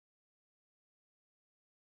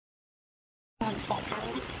and shit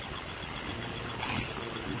probably.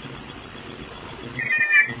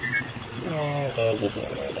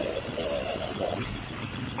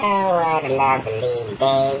 Oh, what a lovely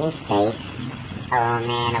day in space. Oh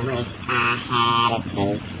man, I wish I had a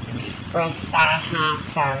taste. Wish I had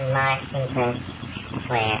some Martian puss. I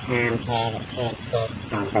swear I'm headed to get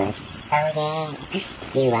my bush. Oh yeah,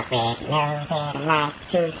 you already know that I like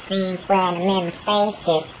to see when I'm in the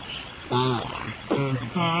spaceship. Yeah. Dun,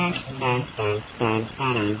 dun, dun, dun,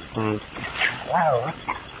 dun, dun. Whoa, what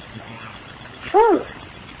the? Whew.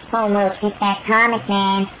 Almost hit that comic,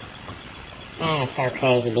 man. Man, it's so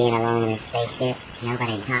crazy being alone in this spaceship.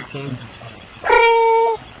 Nobody to talk to.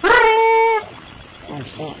 Oh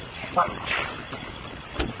shit. What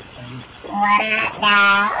up,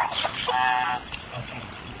 dog?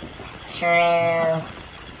 True.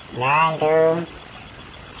 None, dude.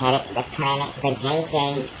 Headed to the planet the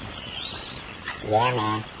JJ. Yeah,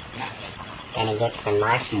 man. Gonna get some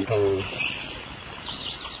Martian boon.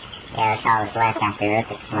 Yeah, that's all that's left after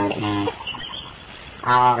Earth exploded, man.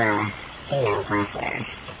 All the females left were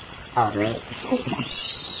old rapes.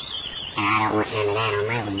 And I don't want none of that on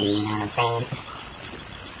my woman, you know what I'm saying?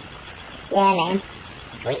 Yeah, man.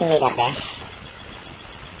 We can meet up there.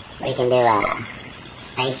 We can do a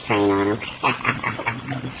space train on them.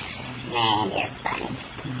 Man, you're funny.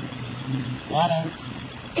 Yeah, dude.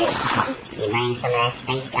 You bring some of that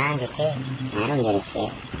space ganja, too. I don't give a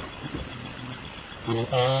shit.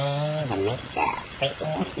 Anything to make the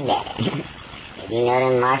freakiness better. Cause you know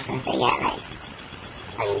them Martians, they got like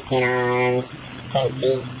fucking 10 arms, 10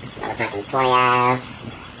 feet, motherfucking 20 eyes.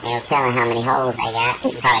 Ain't no telling how many holes they got.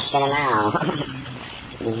 You can probably fit them all.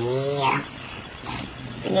 Yeah.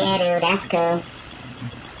 But yeah, dude, that's cool.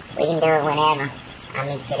 We can do it whenever. I'll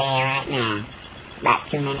meet you there right now. About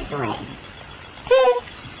 2 minutes away.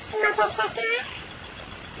 Peace, motherfucker.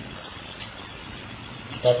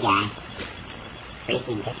 It's a good guy.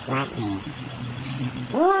 Freaky just like me.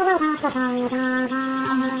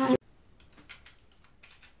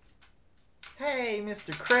 Hey,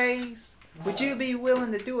 Mr. Craze, would you be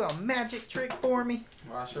willing to do a magic trick for me?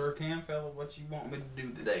 Well, I sure can, fella. What you want me to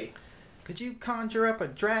do today? Could you conjure up a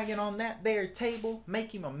dragon on that there table,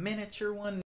 make him a miniature one?